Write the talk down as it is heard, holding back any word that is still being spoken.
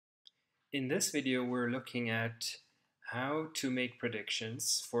In this video, we're looking at how to make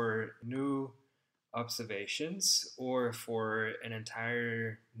predictions for new observations or for an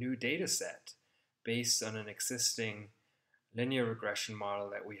entire new data set based on an existing linear regression model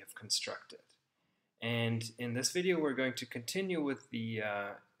that we have constructed. And in this video, we're going to continue with the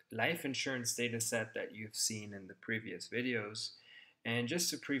life insurance data set that you've seen in the previous videos. And just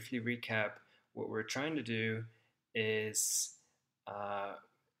to briefly recap, what we're trying to do is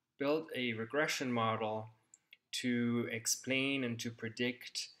build a regression model to explain and to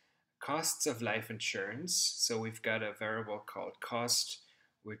predict costs of life insurance. So we've got a variable called cost,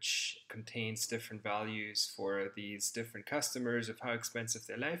 which contains different values for these different customers of how expensive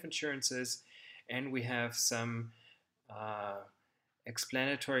their life insurance is. And we have some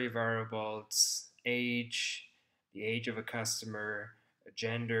explanatory variables: age, the age of a customer, a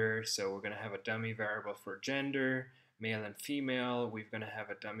gender. So we're going to have a dummy variable for gender, male and female. We're going to have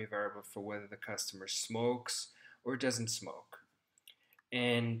a dummy variable for whether the customer smokes or doesn't smoke.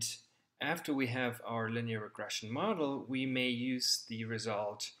 And after we have our linear regression model, we may use the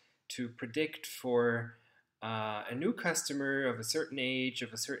result to predict for a new customer of a certain age,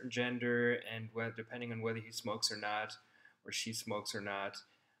 of a certain gender, and depending on whether he smokes or not, or she smokes or not,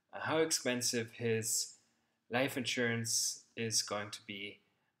 how expensive his life insurance is going to be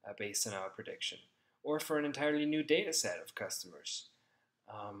based on our prediction. Or for an entirely new data set of customers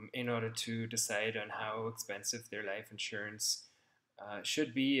in order to decide on how expensive their life insurance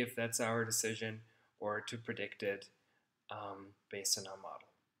should be, if that's our decision, or to predict it based on our model.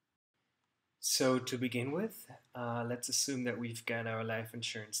 So to begin with, let's assume that we've got our life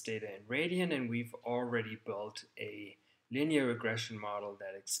insurance data in Radian and we've already built a linear regression model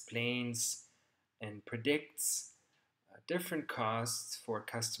that explains and predicts different costs for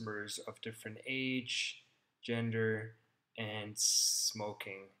customers of different age, gender, and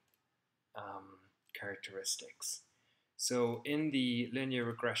smoking characteristics. So in the linear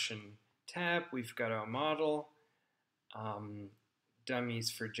regression tab, we've got our model,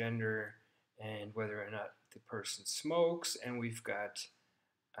 dummies for gender and whether or not the person smokes, and we've got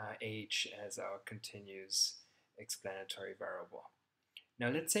age as our continuous explanatory variable. Now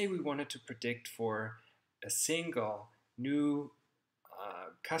let's say we wanted to predict for a single new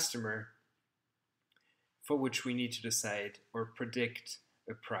customer for which we need to decide or predict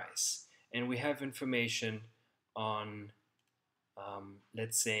a price. And we have information on,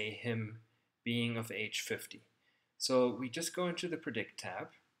 let's say, him being of age 50. So we just go into the Predict tab,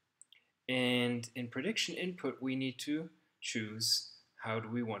 and in prediction input, we need to choose how do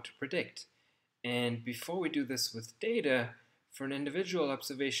we want to predict. And before we do this with data, for an individual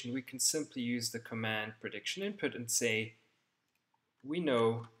observation, we can simply use the command prediction input and say, we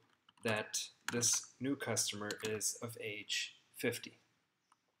know that this new customer is of age 50.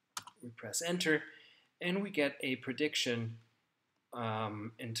 We press enter and we get a prediction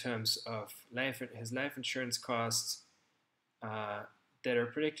in terms of his life insurance costs that are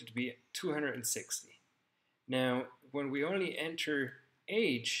predicted to be 260. Now, when we only enter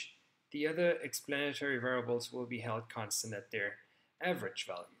age, the other explanatory variables will be held constant at their average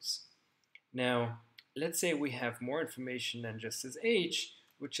values. Now, let's say we have more information than just his age,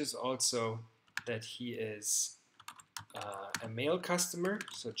 which is also that he is a male customer,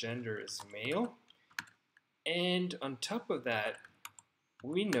 so gender is male. And on top of that,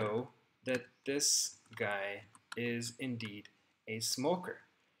 we know that this guy is indeed a smoker.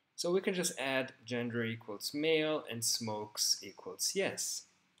 So we can just add gender equals male and smokes equals yes.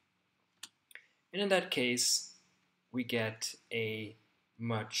 And in that case, we get a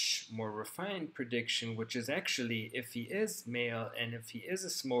much more refined prediction, which is actually, if he is male and if he is a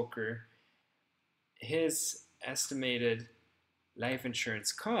smoker, his estimated life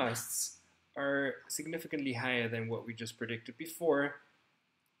insurance costs are significantly higher than what we just predicted before.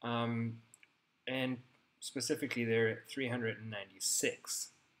 And specifically, they're at 396.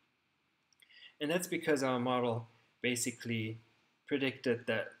 And that's because our model basically predicted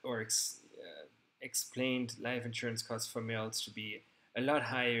that, or explained life insurance costs for males to be a lot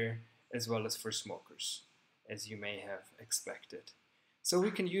higher, as well as for smokers, as you may have expected. So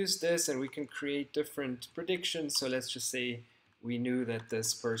we can use this and we can create different predictions. So let's just say we knew that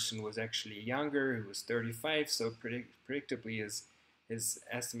this person was actually younger, who was 35, so predictably his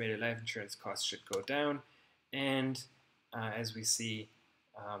estimated life insurance costs should go down. And as we see,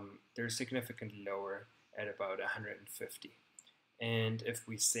 they're significantly lower at about 150. And if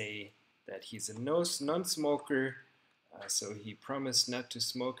we say that he's a non-smoker, so he promised not to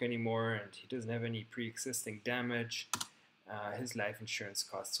smoke anymore and he doesn't have any pre-existing damage, his life insurance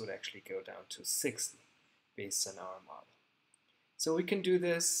costs would actually go down to 60 based on our model. So we can do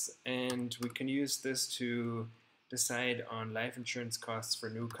this, and we can use this to decide on life insurance costs for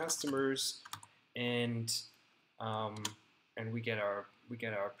new customers, and um, and we get our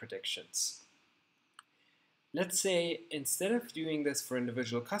predictions. Let's say instead of doing this for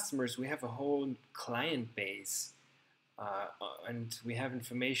individual customers, we have a whole client base, and we have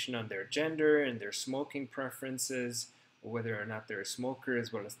information on their gender and their smoking preferences, or whether or not they're a smoker,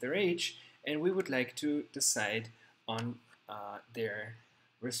 as well as their age, and we would like to decide on their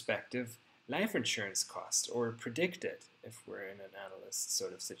respective life insurance cost, or predict it if we're in an analyst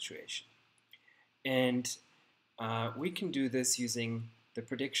sort of situation. And we can do this using the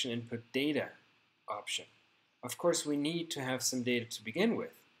prediction input data option. Of course, we need to have some data to begin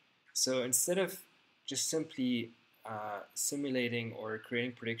with. So instead of just simply simulating or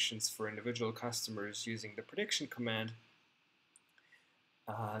creating predictions for individual customers using the prediction command,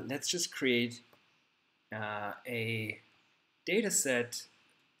 let's just create a data set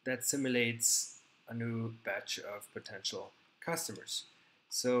that simulates a new batch of potential customers.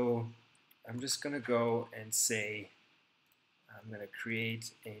 So I'm just going to go and say I'm going to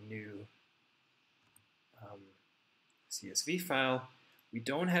create a new CSV file. We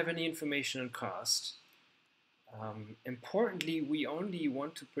don't have any information on cost. Importantly, we only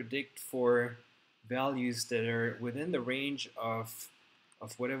want to predict for values that are within the range of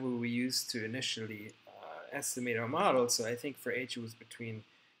whatever we used to initially estimate our model. So I think for H it was between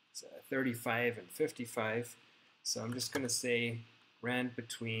 35 and 55. So I'm just going to say rand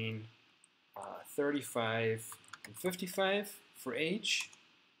between 35 and 55 for H.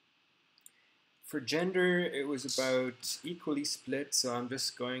 For gender, it was about equally split, so I'm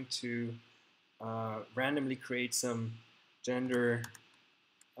just going to randomly create some gender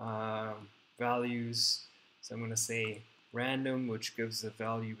values. So I'm going to say random, which gives a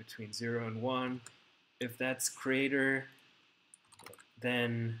value between 0 and 1. If that's greater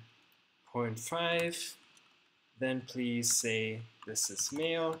than 0.5, then please say this is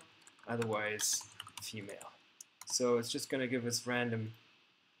male, otherwise female. So it's just going to give us random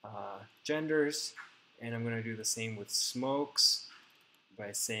genders, and I'm going to do the same with smokes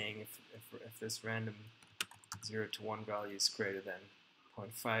by saying if this random 0 to 1 value is greater than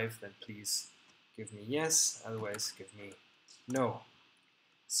 0.5, then please give me yes, otherwise give me no.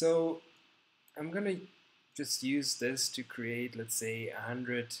 So I'm going to just use this to create, let's say,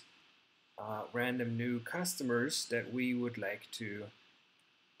 100 random new customers that we would like to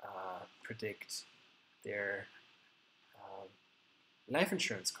predict their life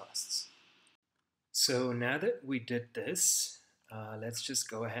insurance costs. So now that we did this, let's just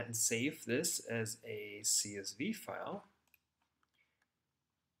go ahead and save this as a CSV file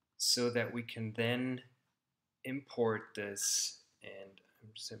so that we can then import this, and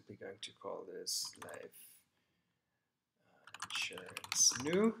I'm simply going to call this life insurance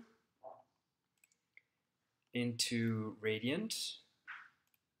new into Radiant,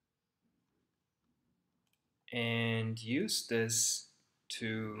 and use this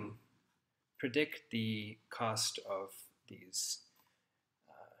to predict the cost of these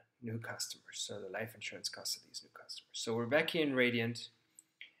new customers, so the life insurance cost of these new customers. So we're back here in Radiant.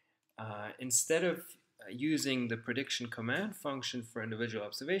 Instead of using the prediction command function for individual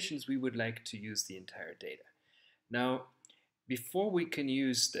observations, we would like to use the entire data. Now, before we can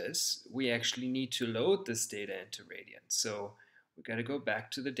use this, we actually need to load this data into Radiant. So we've got to go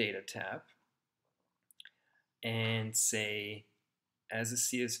back to the Data tab and say, as a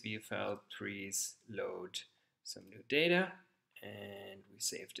CSV file, please load some new data. And we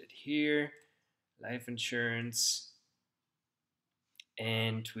saved it here, life insurance,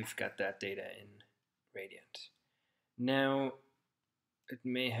 and we've got that data in Radiant. Now, it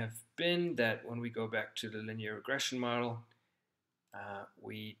may have been that when we go back to the linear regression model,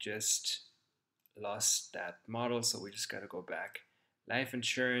 we just lost that model, so we just got to go back. Life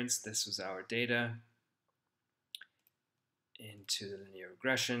insurance, this was our data, into the linear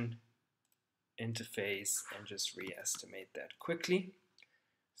regression interface, and just re-estimate that quickly.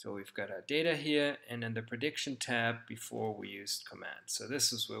 So we've got our data here, and then the prediction tab before we used command. So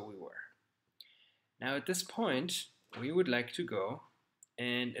this is where we were. Now at this point, we would like to go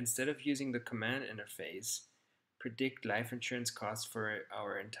and, instead of using the command interface, predict life insurance costs for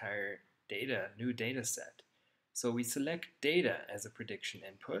our entire new data set. So we select data as a prediction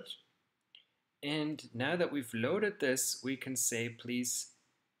input. And now that we've loaded this, we can say, please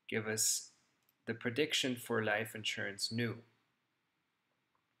give us the prediction for life insurance new.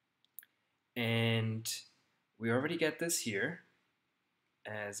 And we already get this here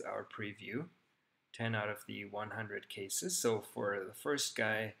as our preview, 10 out of the 100 cases. So for the first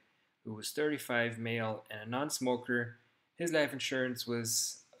guy who was 35, male, and a non-smoker, his life insurance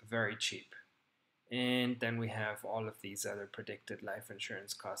was very cheap. And then we have all of these other predicted life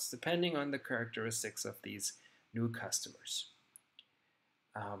insurance costs depending on the characteristics of these new customers.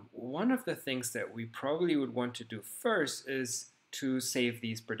 One of the things that we probably would want to do first is to save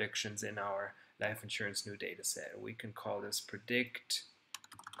these predictions in our life insurance new data set. We can call this predict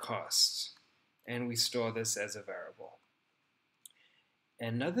costs, and we store this as a variable.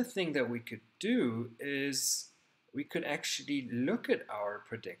 Another thing that we could do is we could actually look at our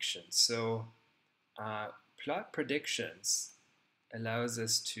predictions. So plot predictions allows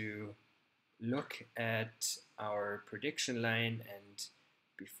us to look at our prediction line, and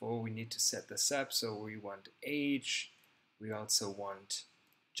before we need to set this up, so we want age, we also want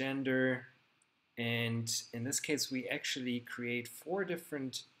gender, and in this case we actually create 4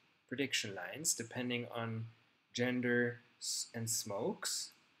 different prediction lines depending on gender and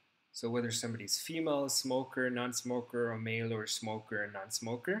smokes. So whether somebody's female, smoker, non-smoker, or male or smoker and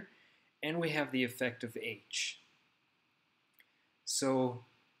non-smoker. And we have the effective age. So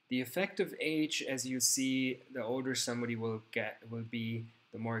the effective age, as you see, the older somebody will be,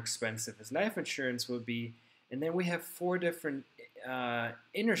 the more expensive his life insurance will be. And then we have 4 different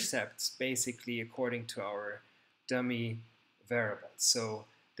intercepts, basically, according to our dummy variables. So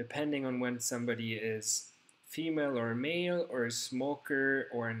depending on when somebody is female or male, or a smoker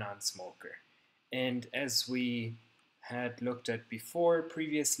or a non-smoker. And as we had looked at before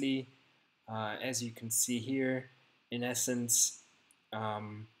previously, as you can see here, in essence,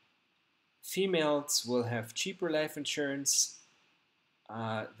 females will have cheaper life insurance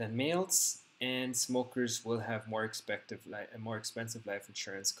than males, and smokers will have more expensive life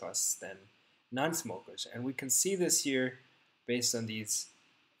insurance costs than non-smokers. And we can see this here based on these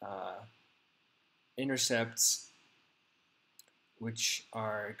intercepts, which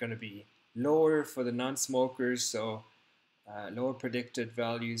are going to be lower for the non-smokers, so lower predicted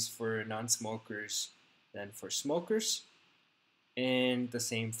values for non-smokers than for smokers, and the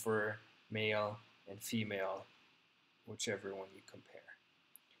same for male and female, whichever one you compare.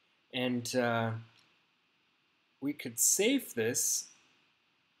 And we could save this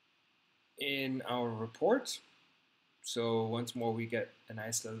in our report. So once more we get a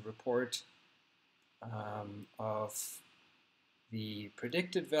nice little report of the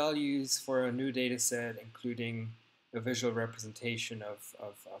predicted values for a new data set, including a visual representation of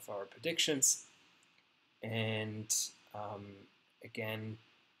our predictions. And again,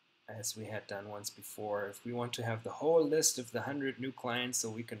 as we had done once before, if we want to have the whole list of the 100 new clients, so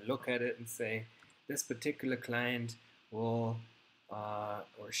we can look at it and say, this particular client will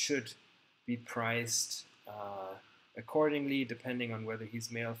or should be priced accordingly, depending on whether he's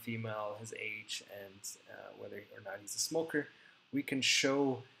male, female, his age, and whether or not he's a smoker. We can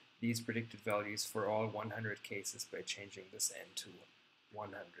show these predicted values for all 100 cases by changing this n to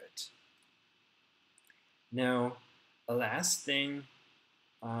 100. Now, a last thing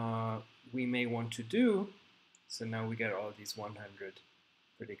we may want to do, so now we get all these 100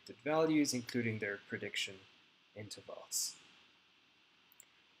 predicted values, including their prediction intervals.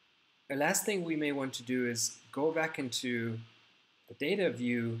 The last thing we may want to do is go back into the data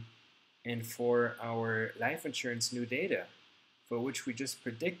view, and for our life insurance new data, for which we just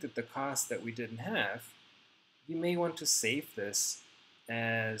predicted the cost that we didn't have, you may want to save this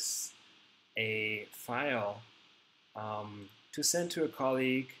as a file to send to a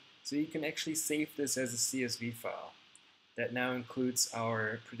colleague, so you can actually save this as a CSV file that now includes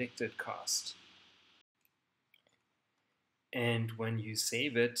our predicted cost. And when you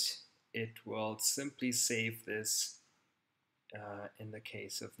save it, it will simply save this, in the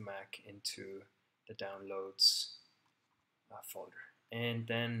case of Mac, into the downloads folder. And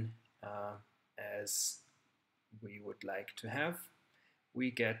then, as we would like to have,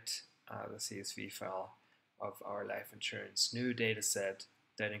 we get the CSV file of our life insurance new data set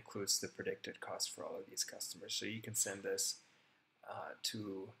that includes the predicted cost for all of these customers. So you can send this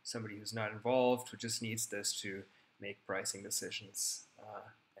to somebody who's not involved, who just needs this to make pricing decisions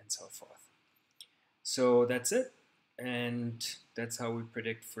and so forth. So that's it, and that's how we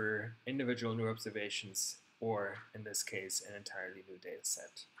predict for individual new observations, or in this case, an entirely new data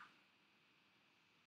set.